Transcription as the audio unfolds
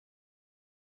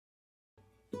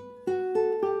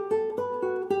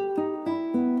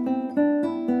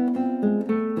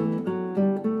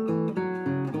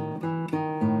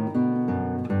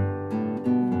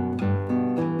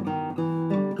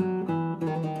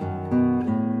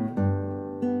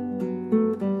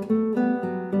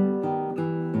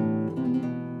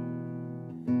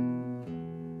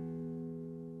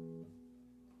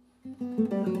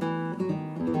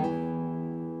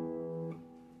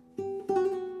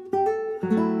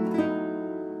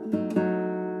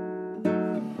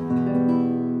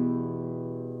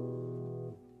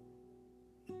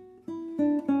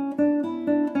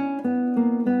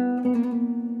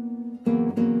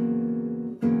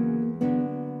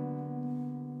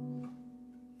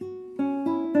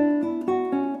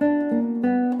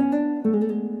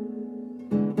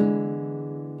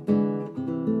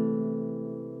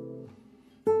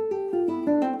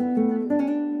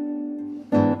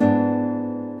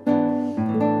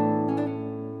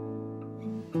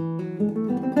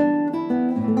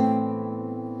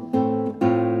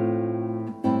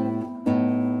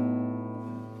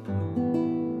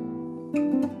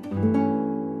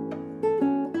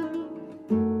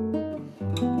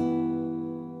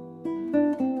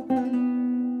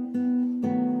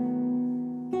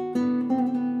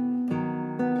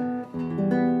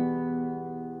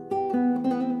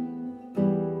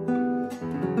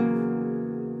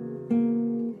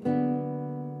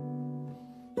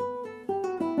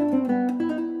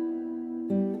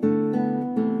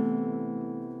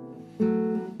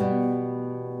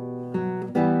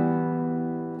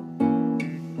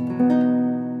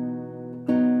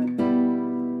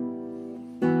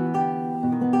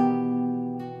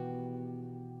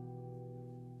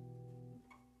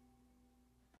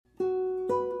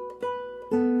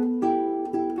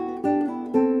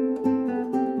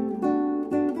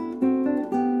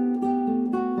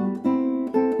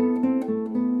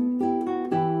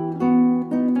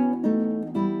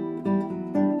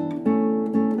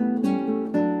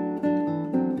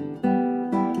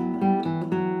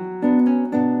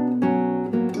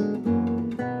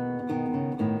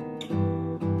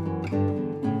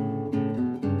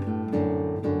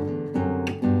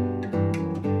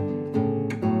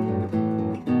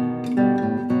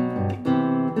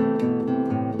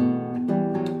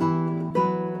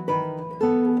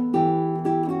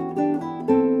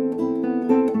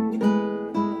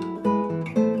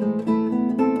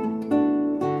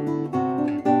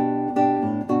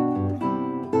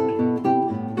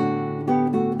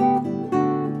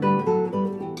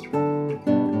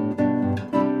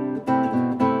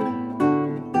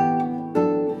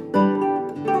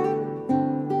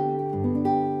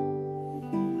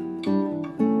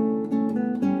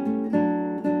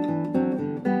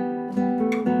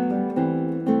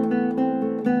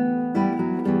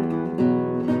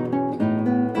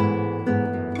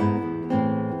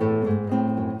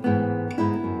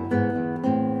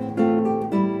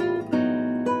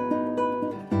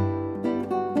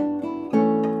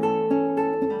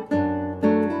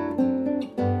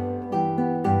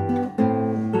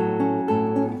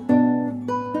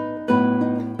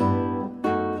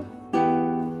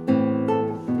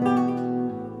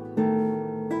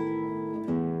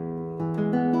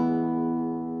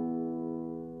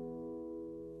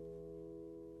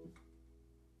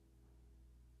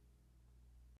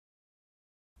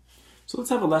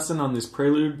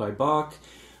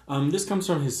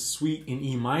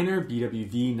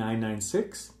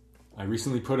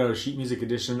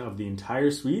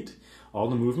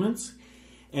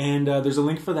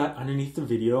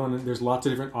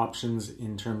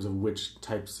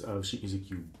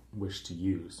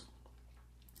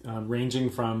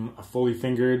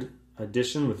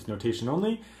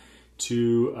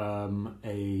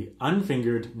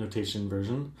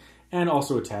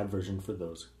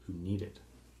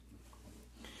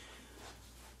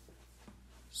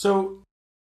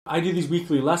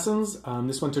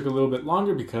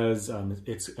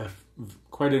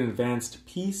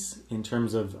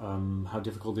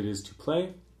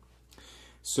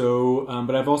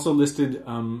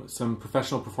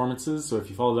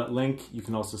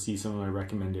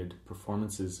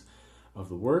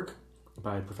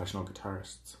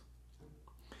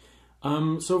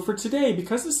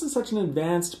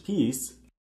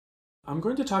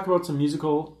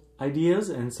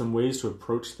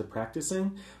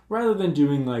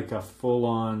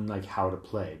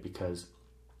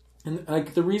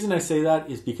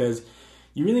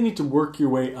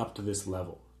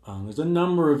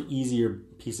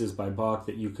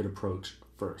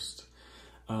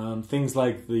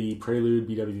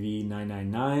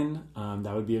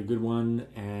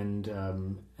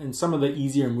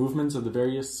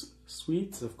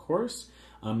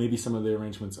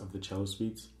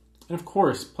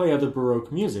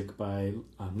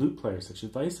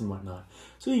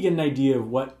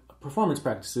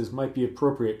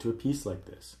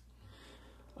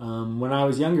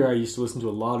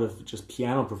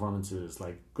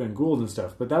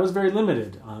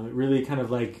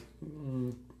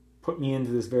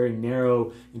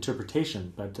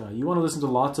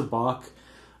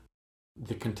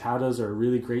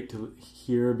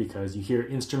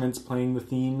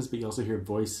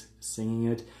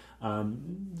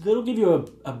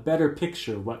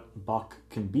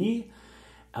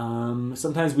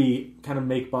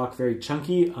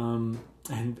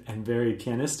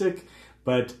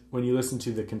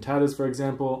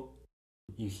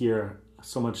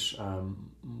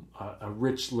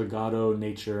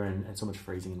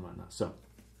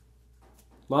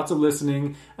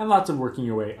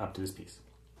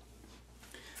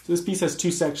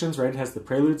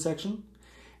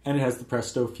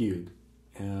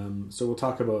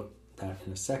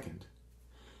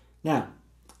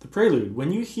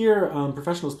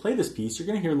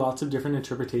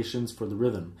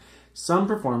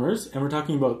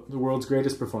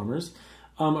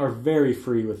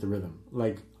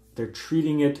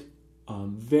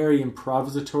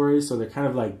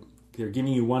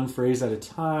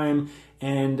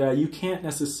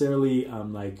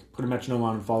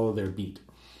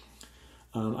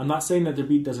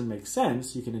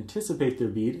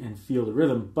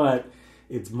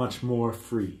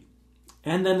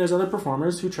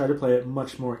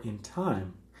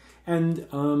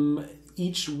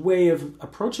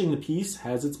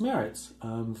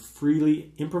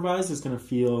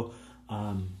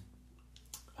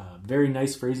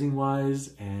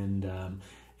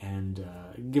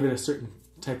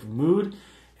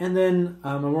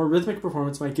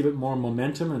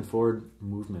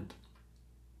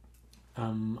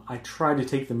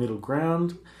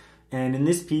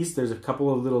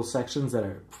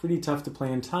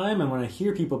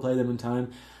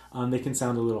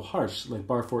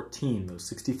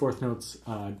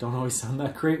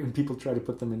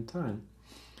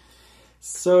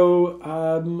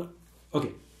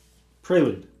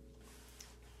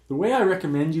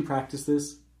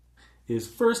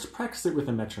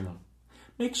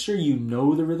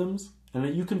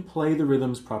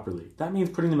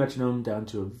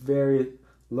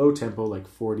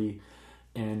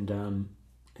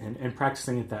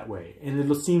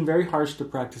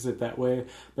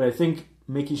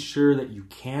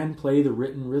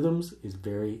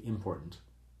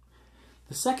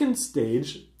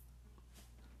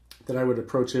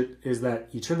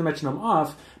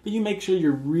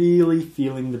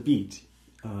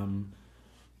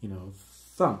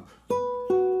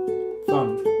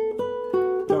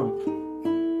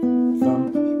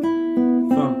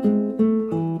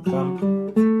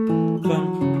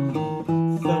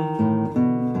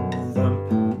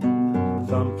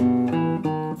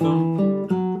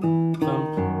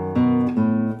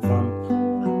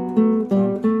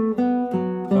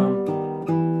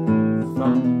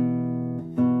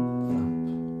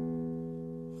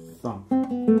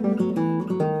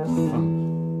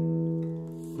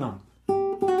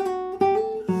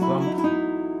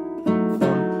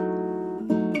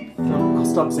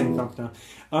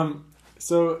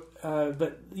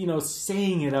But, you know,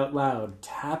 saying it out loud,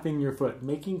 tapping your foot,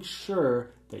 making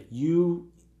sure that you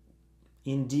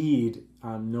indeed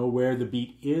know where the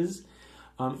beat is.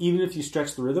 Even if you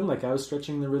stretch the rhythm, like I was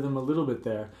stretching the rhythm a little bit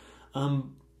there.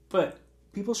 But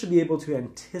people should be able to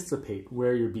anticipate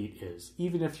where your beat is,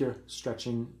 even if you're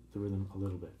stretching the rhythm a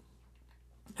little bit.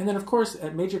 And then, of course,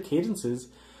 at major cadences,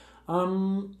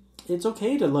 it's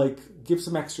okay to, like, give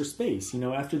some extra space, you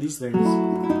know, after these things.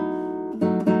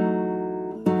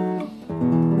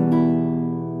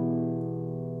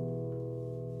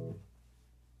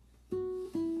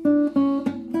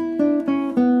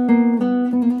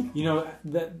 You know,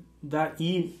 that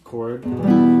E chord,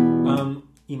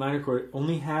 E minor chord,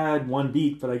 only had one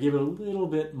beat, but I gave it a little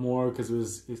bit more because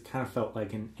it kind of felt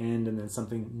like an end and then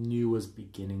something new was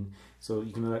beginning. So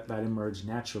you can let that emerge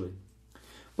naturally.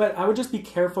 But I would just be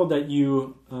careful that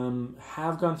you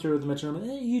have gone through the metronome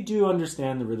and you do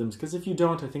understand the rhythms, because if you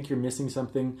don't, I think you're missing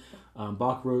something.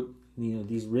 Bach wrote, you know,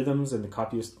 these rhythms and the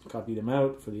copyists copied them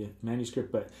out for the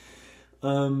manuscript, but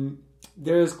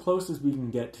they're as close as we can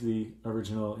get to the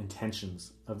original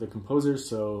intentions of the composer,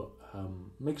 so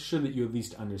make sure that you at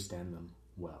least understand them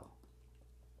well.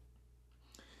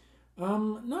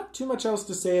 Not too much else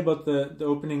to say about the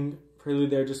opening prelude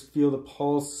there, just feel the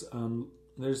pulse.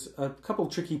 There's a couple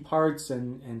tricky parts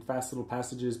and fast little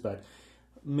passages, but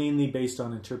mainly based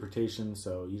on interpretation,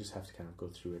 so you just have to kind of go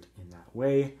through it in that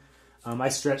way. I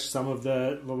stretched some of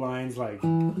the lines, like...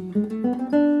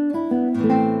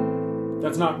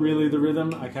 That's not really the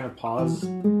rhythm. I kind of pause, you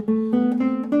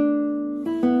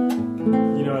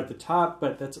know, at the top,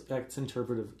 but that's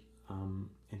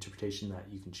interpretation that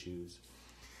you can choose.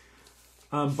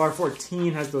 Bar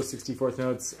 14 has those 64th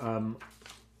notes.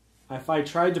 If I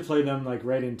tried to play them like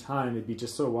right in time, it'd be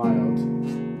just so wild.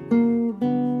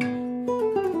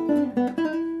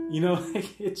 You know,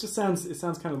 like, it sounds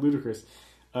kind of ludicrous.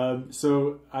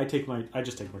 So I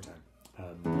just take more time.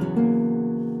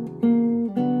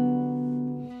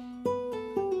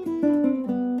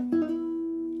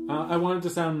 I wanted to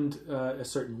sound a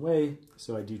certain way,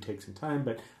 so I do take some time.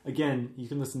 But again, you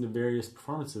can listen to various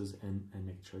performances and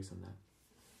make a choice on that.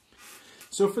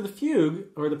 So for the fugue,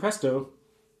 or the presto,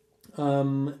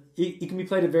 it can be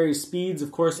played at various speeds.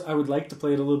 Of course, I would like to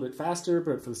play it a little bit faster,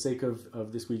 but for the sake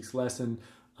of this week's lesson,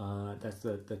 that's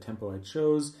the tempo I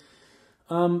chose.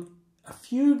 A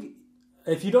fugue,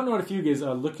 if you don't know what a fugue is,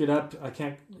 look it up. I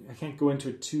can't go into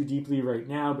it too deeply right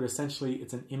now, but essentially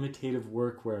it's an imitative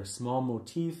work where a small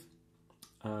motif,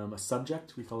 a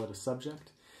subject, we call it a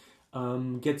subject,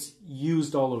 gets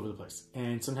used all over the place.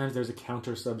 And sometimes there's a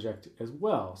counter subject as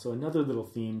well. So another little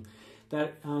theme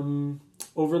that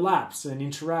overlaps and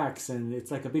interacts, and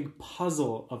it's like a big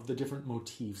puzzle of the different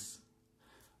motifs.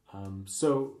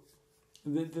 So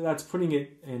that's putting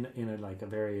it in a like a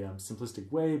very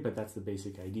simplistic way, but that's the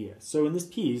basic idea. So in this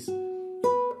piece, you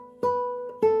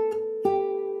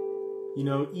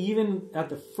know, even at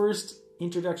the first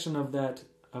introduction of that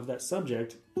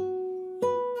subject,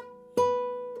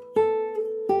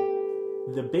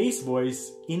 the bass voice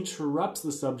interrupts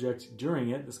the subject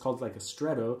during it. It's called like a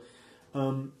stretto.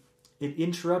 It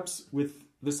interrupts with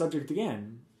the subject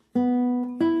again.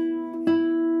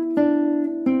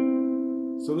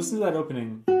 So listen to that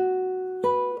opening.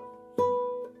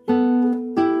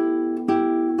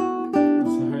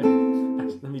 Sorry,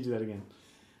 let me do that again.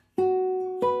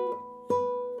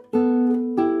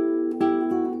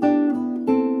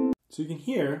 So you can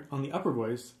hear on the upper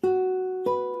voice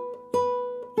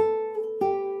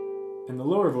and the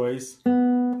lower voice,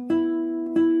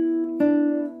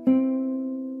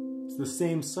 it's the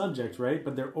same subject, right?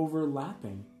 But they're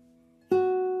overlapping.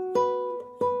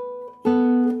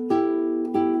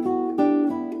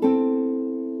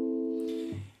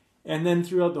 And then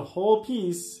throughout the whole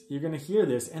piece, you're going to hear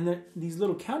this. And these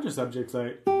little counter subjects,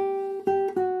 like,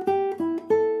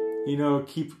 you know,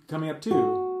 keep coming up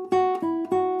too.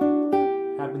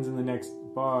 Happens in the next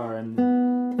bar. And,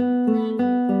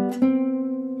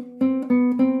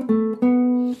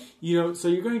 you know, so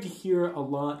you're going to hear a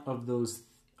lot of those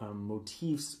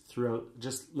motifs throughout,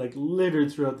 just like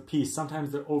littered throughout the piece.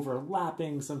 Sometimes they're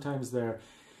overlapping. Sometimes they're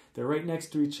right next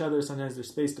to each other. Sometimes they're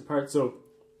spaced apart. So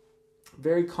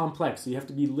very complex. So you have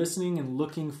to be listening and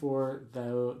looking for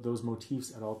those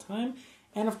motifs at all time.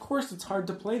 And of course, it's hard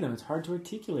to play them. It's hard to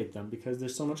articulate them because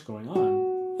there's so much going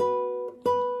on.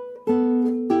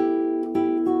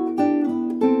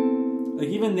 Like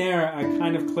even there, I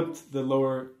kind of clipped the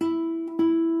lower... I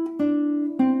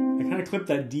kind of clipped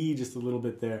that D just a little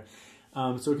bit there.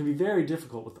 So it can be very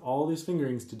difficult with all these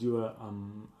fingerings to do a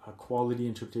quality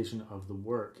interpretation of the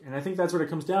work. And I think that's what it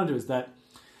comes down to, is that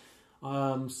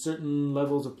Certain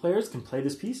levels of players can play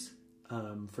this piece,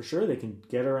 for sure. They can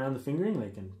get around the fingering, they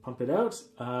can pump it out.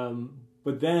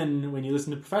 But then when you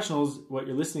listen to professionals, what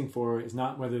you're listening for is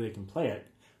not whether they can play it.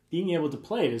 Being able to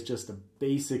play it is just a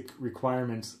basic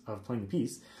requirement of playing the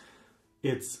piece.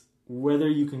 It's whether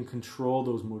you can control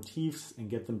those motifs and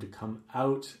get them to come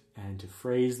out and to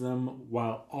phrase them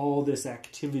while all this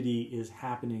activity is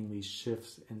happening, these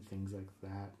shifts and things like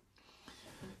that.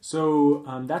 So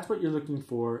that's what you're looking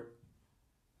for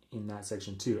in that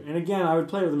section too. And again, I would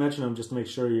play with the metronome just to make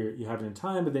sure you have it in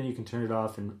time, but then you can turn it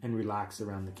off and relax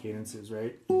around the cadences,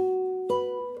 right?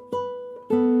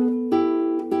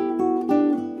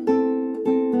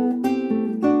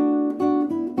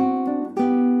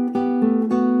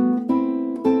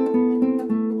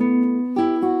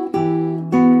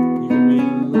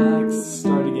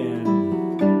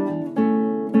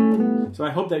 So I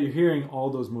hope that you're hearing all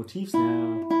those motifs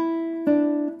now.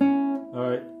 All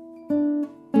right.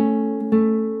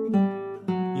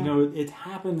 You know, it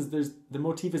happens, the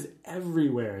motif is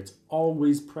everywhere. It's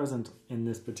always present in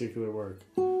this particular work.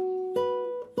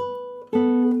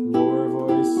 Lower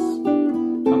voice,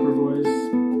 upper voice.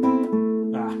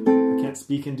 I can't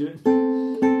speak and do it.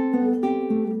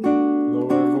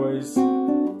 Lower voice,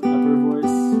 upper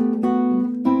voice.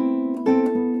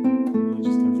 You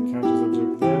just have the counter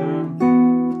subject there.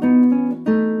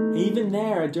 Even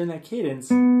there, during that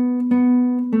cadence,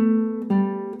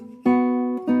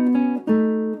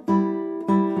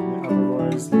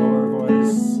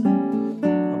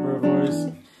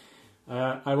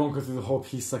 I won't go through the whole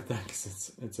piece like that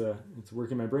because it's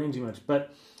working my brain too much.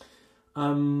 But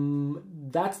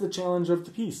that's the challenge of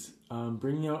the piece,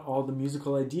 bringing out all the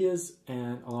musical ideas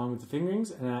and along with the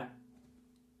fingerings. And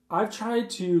I've tried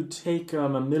to take a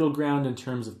middle ground in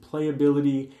terms of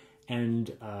playability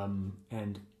and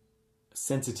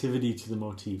sensitivity to the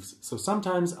motifs. So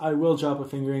sometimes I will drop a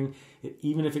fingering,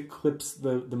 even if it clips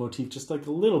the motif just like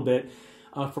a little bit.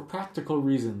 For practical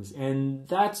reasons, and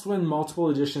that's when multiple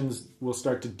editions will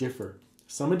start to differ.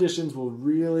 Some editions will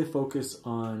really focus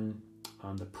on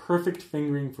the perfect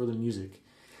fingering for the music,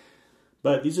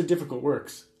 but these are difficult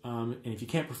works, and if you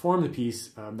can't perform the piece,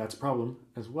 that's a problem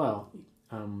as well.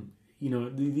 You know,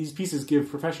 these pieces give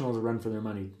professionals a run for their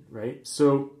money, right?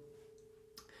 So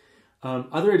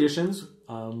other editions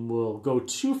will go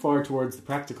too far towards the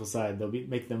practical side. They'll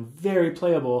make them very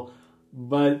playable,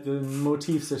 but the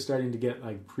motifs are starting to get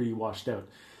like pre-washed out,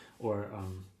 or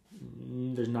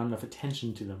there's not enough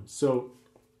attention to them. So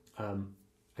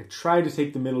I try to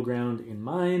take the middle ground in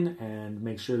mine and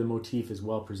make sure the motif is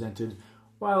well presented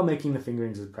while making the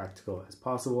fingerings as practical as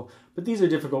possible. But these are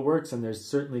difficult works, and there's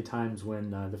certainly times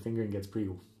when the fingering gets pretty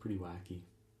wacky.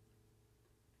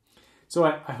 So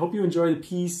I hope you enjoy the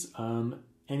piece.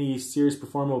 Any serious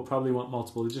performer will probably want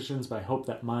multiple editions, but I hope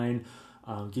that mine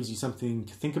gives you something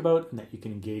to think about and that you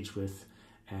can engage with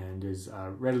and is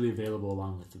readily available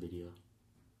along with the video.